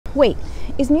Wait,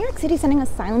 is New York City sending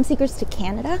asylum seekers to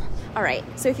Canada? All right,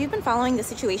 so if you've been following the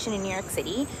situation in New York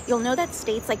City, you'll know that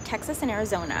states like Texas and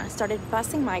Arizona started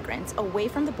busing migrants away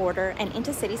from the border and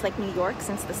into cities like New York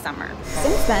since the summer.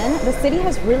 Since then, the city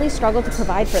has really struggled to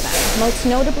provide for them, most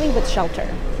notably with shelter.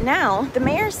 Now, the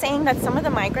mayor is saying that some of the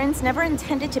migrants never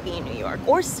intended to be in New York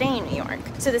or stay in New York,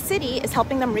 so the city is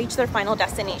helping them reach their final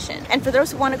destination. And for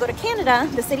those who want to go to Canada,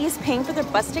 the city is paying for their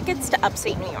bus tickets to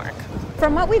upstate New York.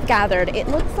 From what we've gathered, it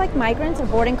looks like migrants are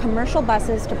boarding commercial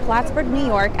buses to Plattsburgh, New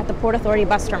York at the Port Authority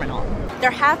bus terminal. There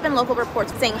have been local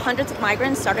reports saying hundreds of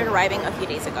migrants started arriving a few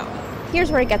days ago.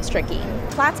 Here's where it gets tricky.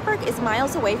 Plattsburgh is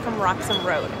miles away from Roxham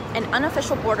Road, an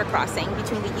unofficial border crossing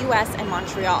between the U.S. and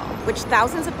Montreal, which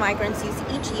thousands of migrants use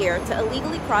each year to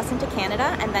illegally cross into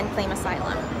Canada and then claim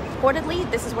asylum. Reportedly,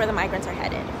 this is where the migrants are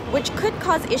headed, which could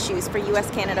cause issues for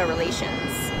U.S.-Canada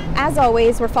relations. As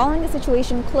always, we're following the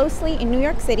situation closely in New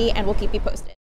York City and we'll keep you posted.